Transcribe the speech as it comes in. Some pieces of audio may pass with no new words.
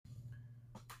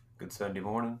Good Sunday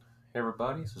morning,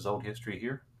 everybody. This is Old History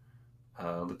here.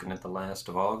 Looking at the last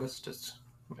of August. It's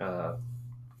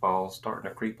fall starting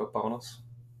to creep up on us,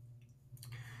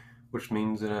 which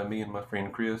means that me and my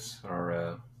friend Chris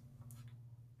are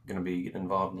going to be getting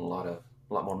involved in a lot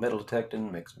more metal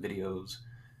detecting, make some videos,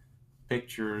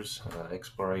 pictures,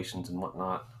 explorations, and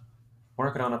whatnot.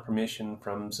 Working on a permission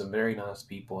from some very nice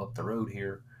people up the road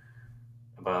here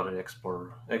about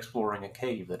exploring a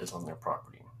cave that is on their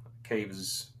property. The cave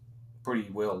is pretty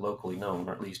well locally known,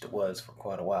 or at least it was for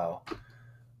quite a while.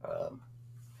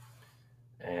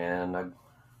 And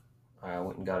I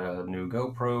went and got a new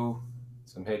GoPro,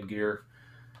 some headgear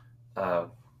to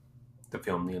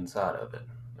film the inside of it.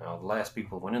 Now, the last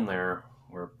people who went in there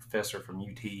were a professor from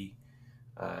UT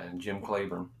and Jim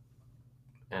Claiborne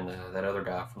and that other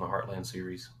guy from the Heartland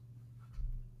series.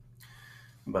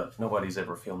 But nobody's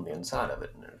ever filmed the inside of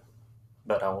it.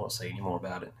 But I won't say any more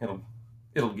about it.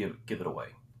 It'll give it away.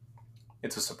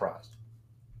 It's a surprise.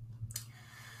 So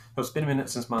it's been a minute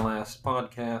since my last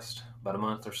podcast, about a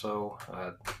month or so.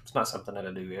 It's not something that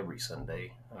I do every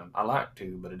Sunday. I like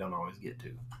to, but I don't always get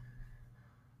to.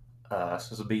 So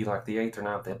this will be like the 8th or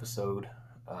 9th episode.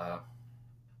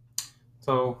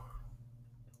 So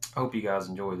I hope you guys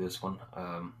enjoy this one.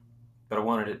 But I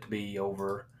wanted it to be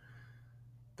over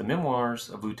the memoirs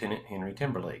of Lieutenant Henry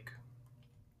Timberlake,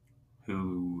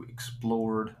 who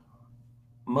explored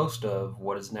most of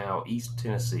what is now East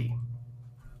Tennessee.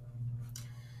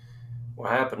 What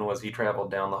happened was he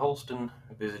traveled down the Holston,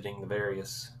 visiting the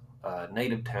various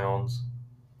native towns,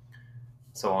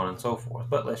 so on and so forth.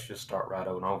 But let's just start right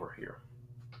on over here.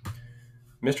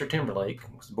 Mr. Timberlake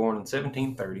was born in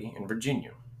 1730 in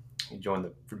Virginia. He joined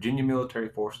the Virginia military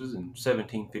forces in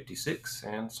 1756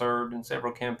 and served in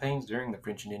several campaigns during the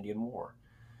French and Indian War.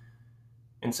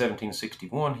 In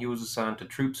 1761, he was assigned to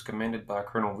troops commanded by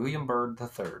Colonel William Byrd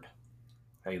III.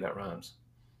 Hey, that rhymes.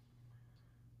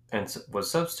 And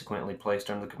was subsequently placed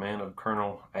under the command of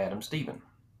Colonel Adam Stephen.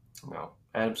 Now,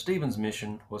 Adam Stephen's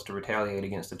mission was to retaliate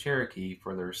against the Cherokee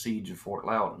for their siege of Fort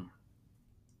Loudon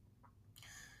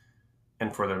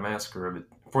and for the massacre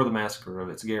of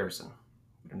its garrison.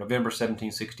 In November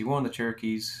 1761, the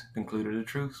Cherokees concluded a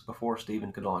truce before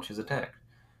Stephen could launch his attack.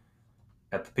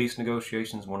 At the peace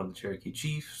negotiations, one of the Cherokee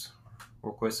chiefs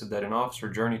requested that an officer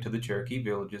journey to the Cherokee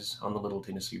villages on the Little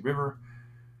Tennessee River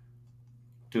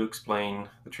to explain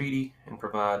the treaty and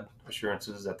provide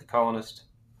assurances that the colonists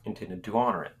intended to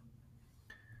honor it.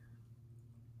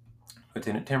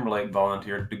 Lieutenant Timberlake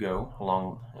volunteered to go,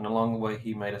 along the way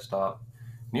he made a stop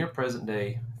near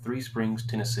present-day Three Springs,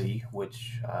 Tennessee,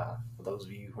 which, for those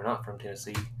of you who are not from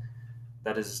Tennessee,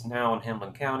 that is now in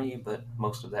Hamlin County, but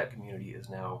most of that community is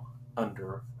now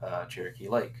under Cherokee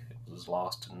Lake. It was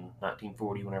lost in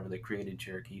 1940 whenever they created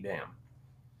Cherokee Dam.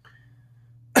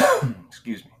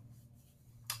 Excuse me.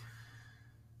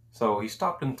 So he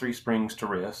stopped in Three Springs to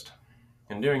rest,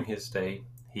 and during his stay,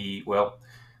 let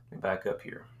me back up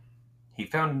here. He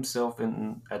found himself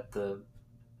on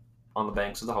the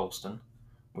banks of the Holston,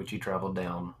 which he traveled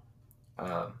down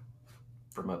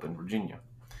from up in Virginia.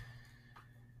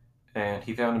 And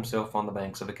he found himself on the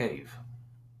banks of a cave.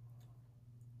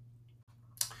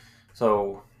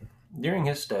 So, during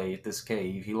his stay at this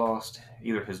cave, he lost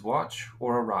either his watch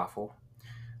or a rifle.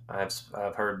 I've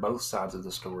heard both sides of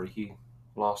the story. He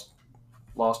lost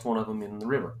one of them in the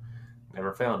river.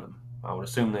 Never found him. I would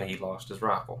assume that he lost his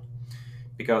rifle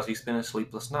because he spent a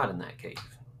sleepless night in that cave.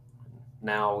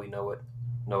 Now we know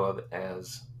of it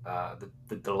as the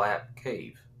Delat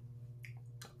Cave.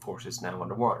 Of course, it's now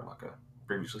underwater, like I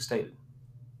previously stated.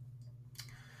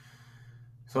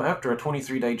 So after a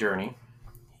 23-day journey,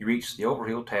 he reached the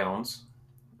overhill towns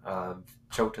of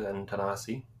Chota and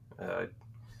Tanasi,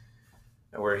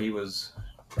 where he was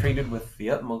treated with the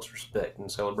utmost respect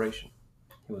and celebration.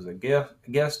 He was a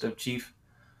guest of Chief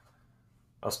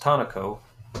Ostanaco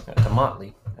at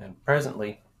Tamatli, and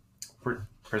presently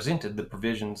presented the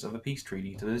provisions of a peace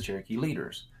treaty to the Cherokee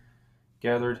leaders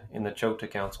gathered in the Chota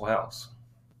Council House.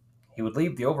 He would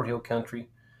leave the overhill country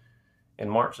in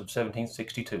March of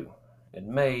 1762.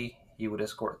 In May, he would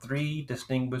escort 3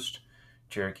 distinguished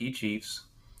Cherokee chiefs,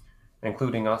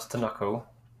 including Ostanaco,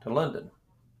 to London,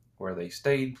 where they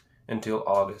stayed until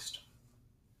August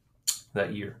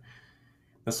that year.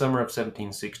 The summer of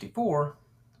 1764,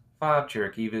 5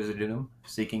 Cherokee visited him,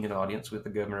 seeking an audience with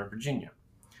the governor of Virginia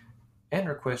and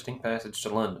requesting passage to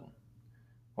London,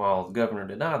 while the governor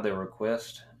denied their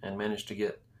request and managed to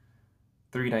get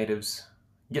 3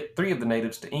 of the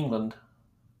natives to England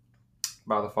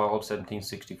by the fall of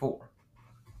 1764.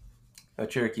 A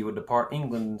Cherokee would depart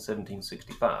England in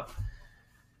 1765.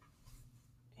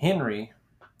 Henry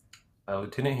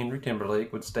Lieutenant Henry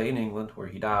Timberlake would stay in England, where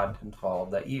he died in the fall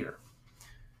of that year.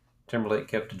 Timberlake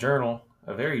kept a journal,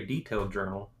 a very detailed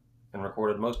journal, and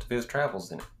recorded most of his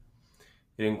travels in it.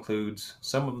 It includes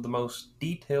some of the most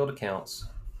detailed accounts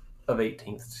of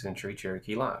 18th century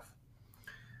Cherokee life.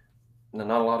 Now,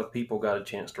 not a lot of people got a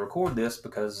chance to record this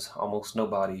because almost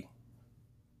nobody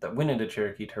that went into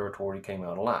Cherokee territory came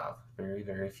out alive. Very,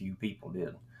 very few people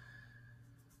did.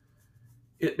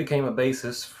 It became a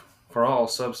basis for all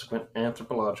subsequent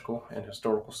anthropological and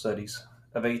historical studies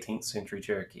of 18th century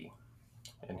Cherokee.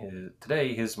 And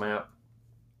today, his map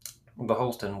of the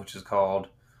Holston, which is called,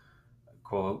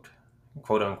 quote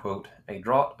unquote, a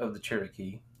draught of the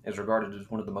Cherokee, is regarded as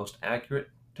one of the most accurate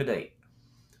to date,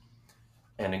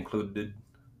 and included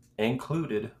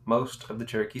most of the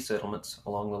Cherokee settlements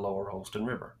along the lower Holston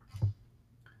River.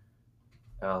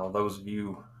 Now, those of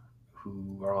you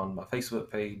who are on my Facebook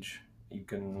page, you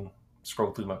can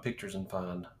scroll through my pictures and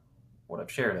find what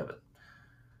I've shared of it.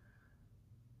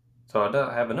 So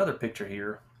I have another picture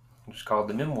here, which is called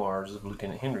the Memoirs of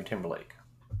Lieutenant Henry Timberlake.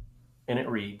 And it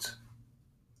reads,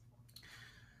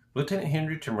 Lieutenant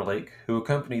Henry Timberlake, who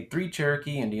accompanied 3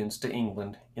 Cherokee Indians to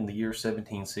England in the year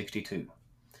 1762,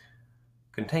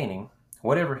 containing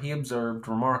whatever he observed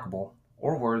remarkable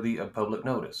or worthy of public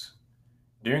notice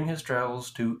during his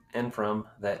travels to and from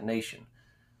that nation,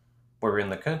 wherein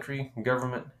the country,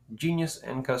 government, genius,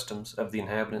 and customs of the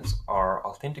inhabitants are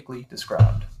authentically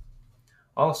described.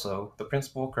 Also, the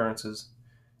principal occurrences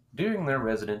during their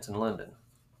residence in London,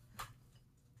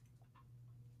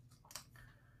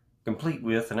 complete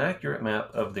with an accurate map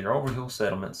of the Overhill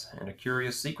settlements and a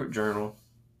curious secret journal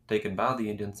taken by the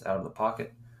Indians out of the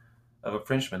pocket of a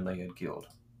Frenchman they had killed.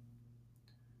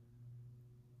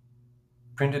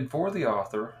 Printed for the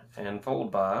author and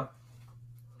folded by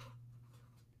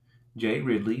J.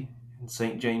 Ridley in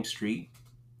St. James Street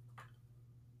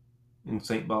in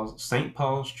St.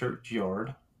 Paul's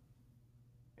Churchyard,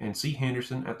 and C.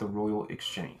 Henderson at the Royal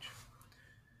Exchange.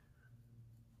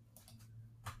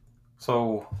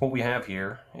 So what we have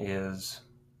here is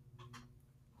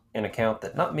an account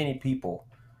that not many people,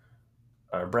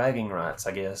 are bragging rights,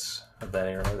 I guess, of that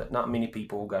era, that not many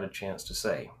people got a chance to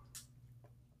say.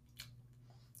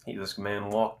 This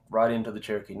man walked right into the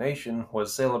Cherokee Nation,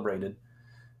 was celebrated,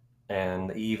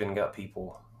 and he even got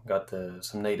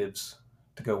some natives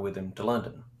to go with him to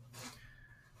London.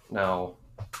 Now,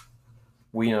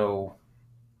 we know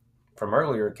from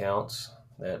earlier accounts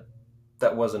that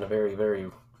that wasn't a very, very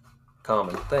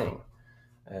common thing,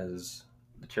 as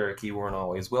the Cherokee weren't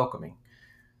always welcoming.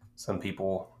 Some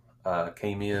people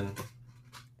came in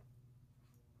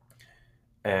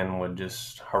and would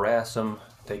just harass them,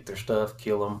 take their stuff,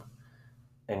 kill them,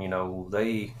 and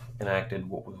they enacted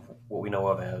what we know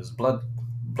of as blood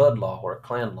law or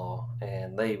clan law,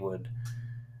 and they would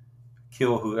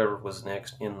kill whoever was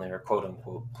next in their quote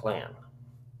unquote clan.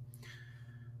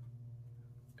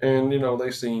 And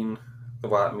they seen the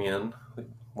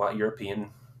white European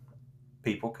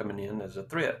people coming in as a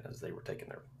threat, as they were taking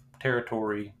their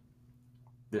territory,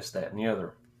 this, that, and the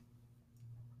other.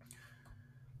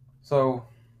 So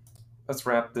let's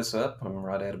wrap this up. I'm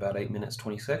right at about 8 minutes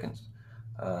 20 seconds.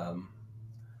 I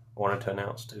wanted to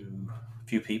announce to a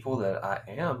few people that I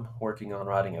am working on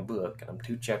writing a book, and I'm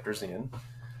 2 chapters in.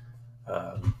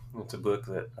 It's a book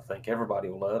that I think everybody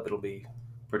will love. It'll be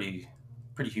pretty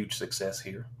huge success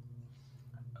here.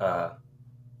 That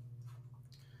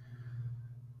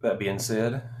being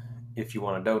said, if you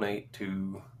want to donate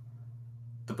to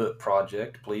the book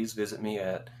project, please visit me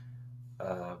at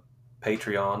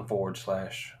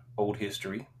Patreon/Old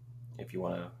History if you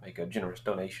want to make a generous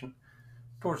donation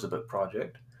towards the book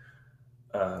project.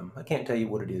 I can't tell you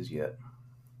what it is yet,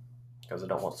 because I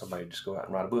don't want somebody to just go out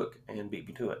and write a book and beat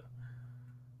me to it.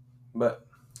 But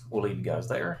we'll leave you guys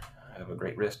there. Have a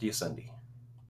great rest of your Sunday.